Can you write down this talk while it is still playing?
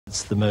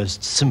It's the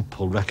most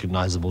simple,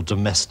 recognizable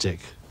domestic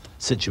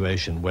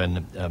situation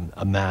when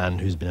a man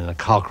who's been in a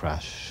car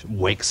crash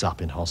wakes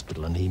up in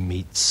hospital and he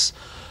meets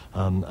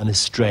an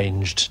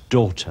estranged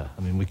daughter.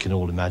 I mean, we can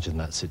all imagine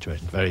that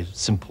situation, very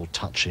simple,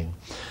 touching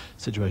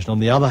situation.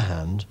 On the other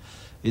hand,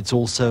 it's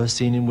also a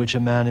scene in which a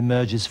man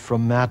emerges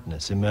from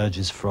madness,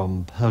 emerges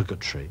from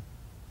purgatory.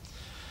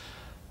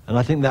 And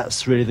I think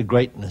that's really the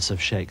greatness of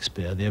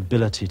Shakespeare, the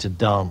ability to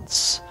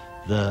dance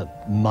the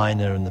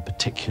minor and the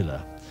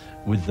particular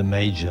with the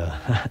major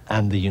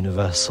and the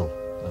universal.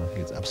 And I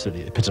think it's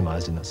absolutely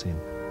epitomized in that scene.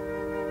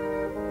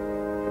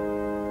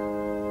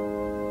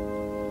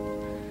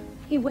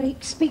 He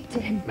wakes, speak to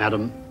him.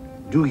 Madam,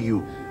 do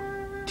you?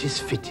 'Tis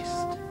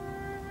fittest.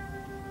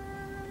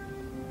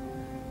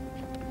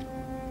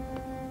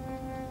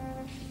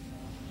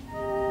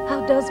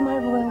 How does my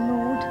royal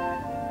lord?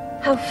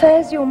 How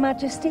fares your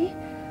majesty?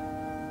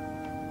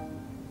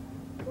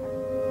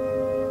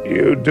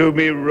 You do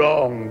me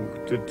wrong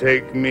to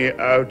take me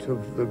out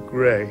of the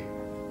grave.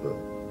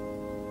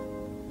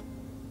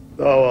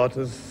 Thou art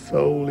a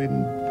soul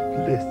in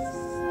bliss,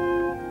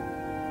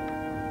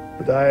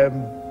 but I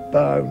am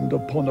bound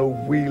upon a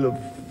wheel of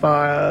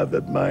fire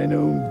that mine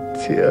own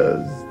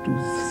tears do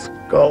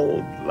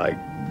scald like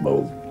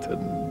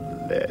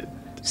molten lead.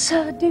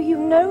 Sir, do you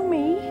know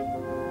me?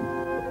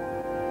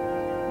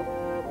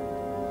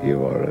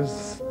 You are a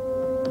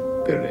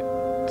spirit.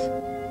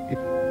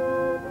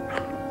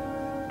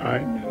 I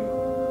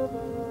know.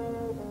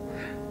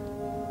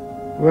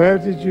 Where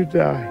did you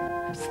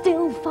die?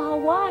 Still far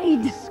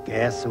wide.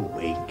 Scarce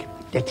awake.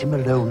 Let him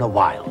alone a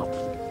while.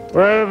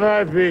 Where have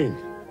I been?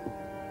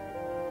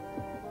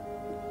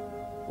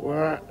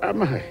 Where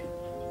am I?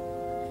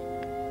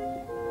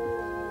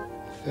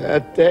 Fair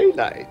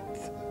daylight.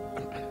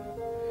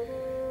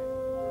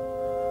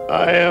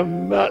 I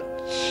am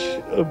much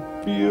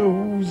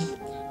abused.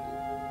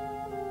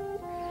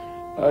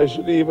 I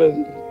should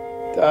even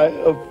die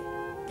of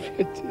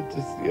pity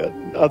to see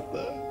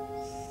another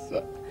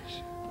such.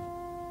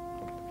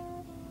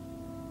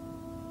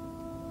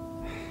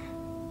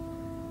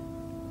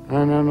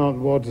 I know not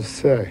what to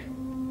say.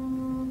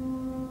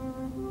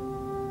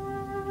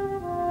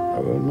 I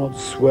will not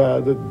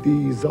swear that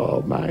these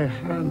are my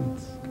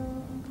hands.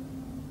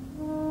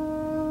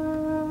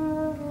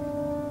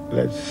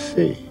 Let's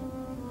see.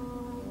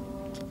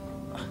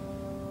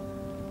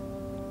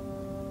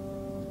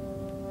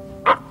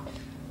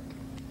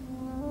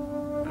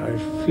 I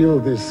feel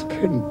this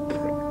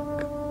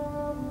pinprick.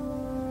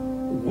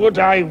 Would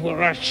I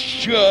were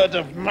assured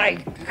of my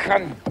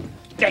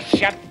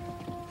condition.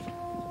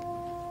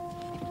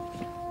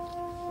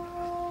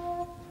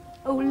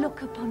 Oh,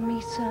 look upon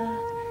me, sir,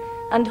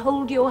 and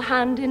hold your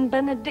hand in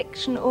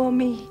benediction o'er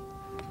me.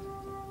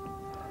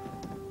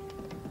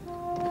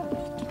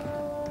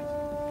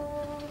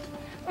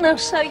 No,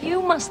 sir,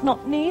 you must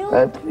not kneel.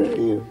 I pray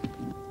you.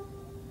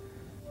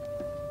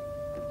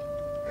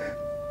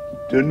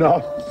 Do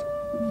not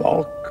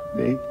mock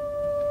me.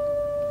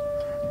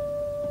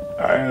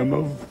 I am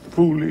a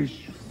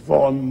foolish,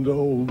 fond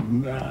old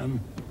man.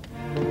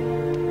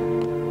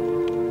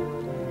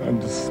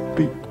 And to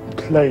speak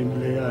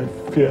plainly, I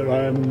fear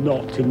I am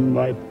not in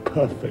my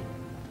perfect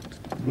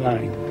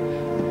mind.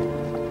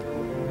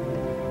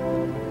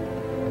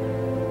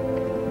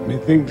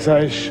 Methinks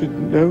I should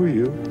know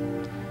you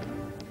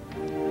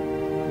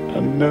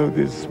and know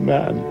this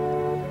man.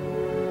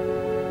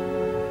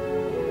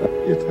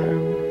 Yet I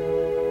am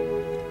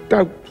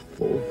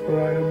doubtful, for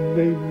I am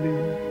mainly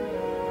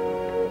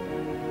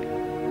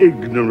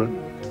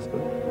ignorant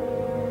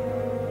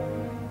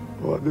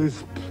what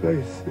this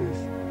place is.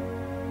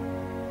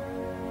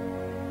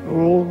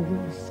 All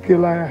the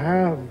skill I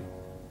have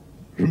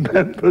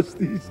remembers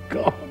these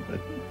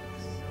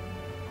garments.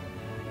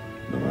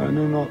 No, I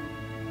know not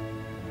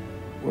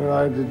where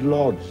I did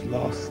lodge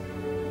last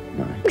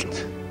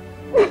night.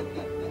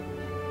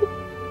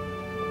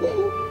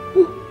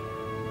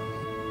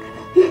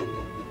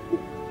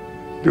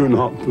 Do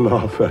not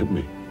laugh at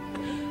me.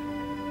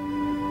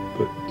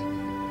 But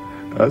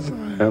as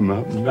I am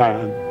a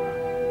man,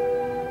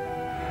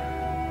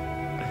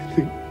 I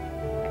think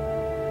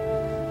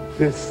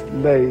this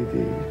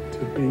lady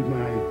to be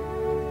my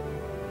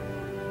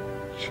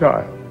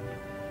child.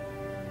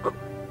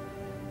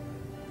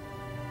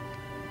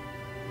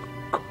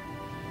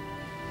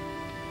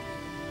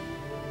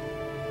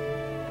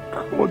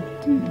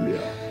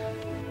 Cordelia.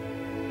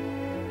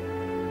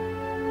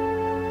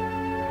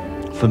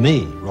 For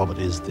me, Robert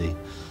is the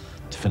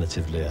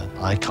definitive Lear.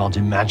 I can't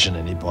imagine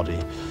anybody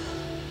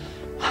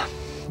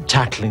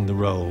tackling the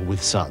role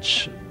with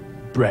such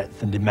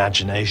breadth and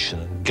imagination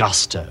and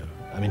gusto.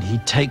 I mean, he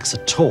takes a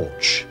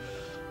torch,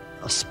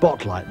 a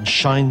spotlight, and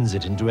shines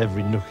it into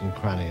every nook and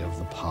cranny of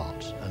the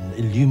part and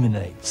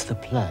illuminates the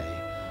play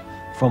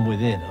from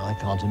within. And I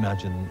can't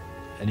imagine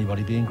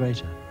anybody being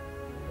greater.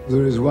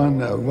 There is one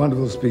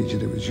wonderful speech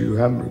in it which you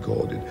haven't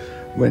recorded,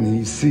 when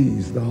he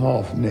sees the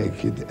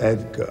half-naked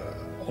Edgar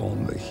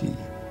on the heath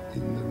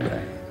in the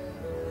rain.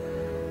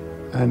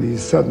 And he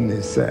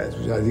suddenly says,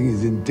 which I think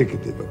is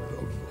indicative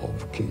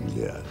of King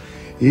Lear,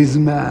 Is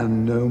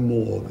man no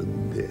more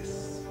than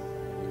this?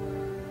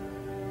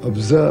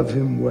 Observe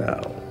him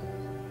well.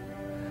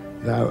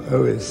 Thou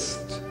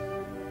owest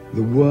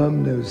the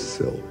worm no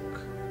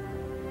silk,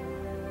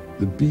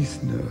 the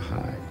beast no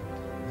hide,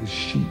 the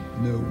sheep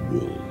no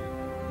wool,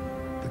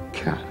 the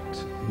cat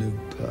no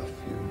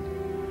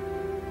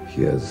perfume.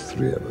 Here's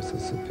three of us are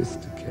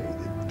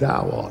sophisticated.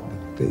 Thou art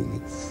the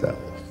thing itself.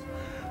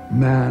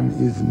 Man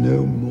is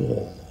no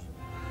more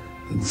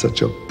than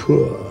such a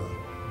poor,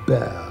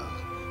 bare,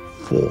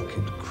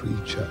 forked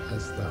creature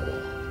as thou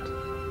art.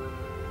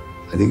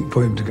 I think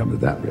for him to come to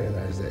that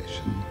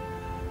realization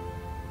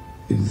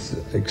is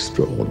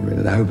extraordinary,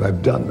 and I hope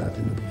I've done that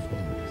in the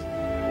performance.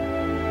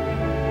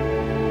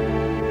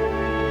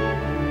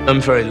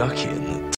 I'm very lucky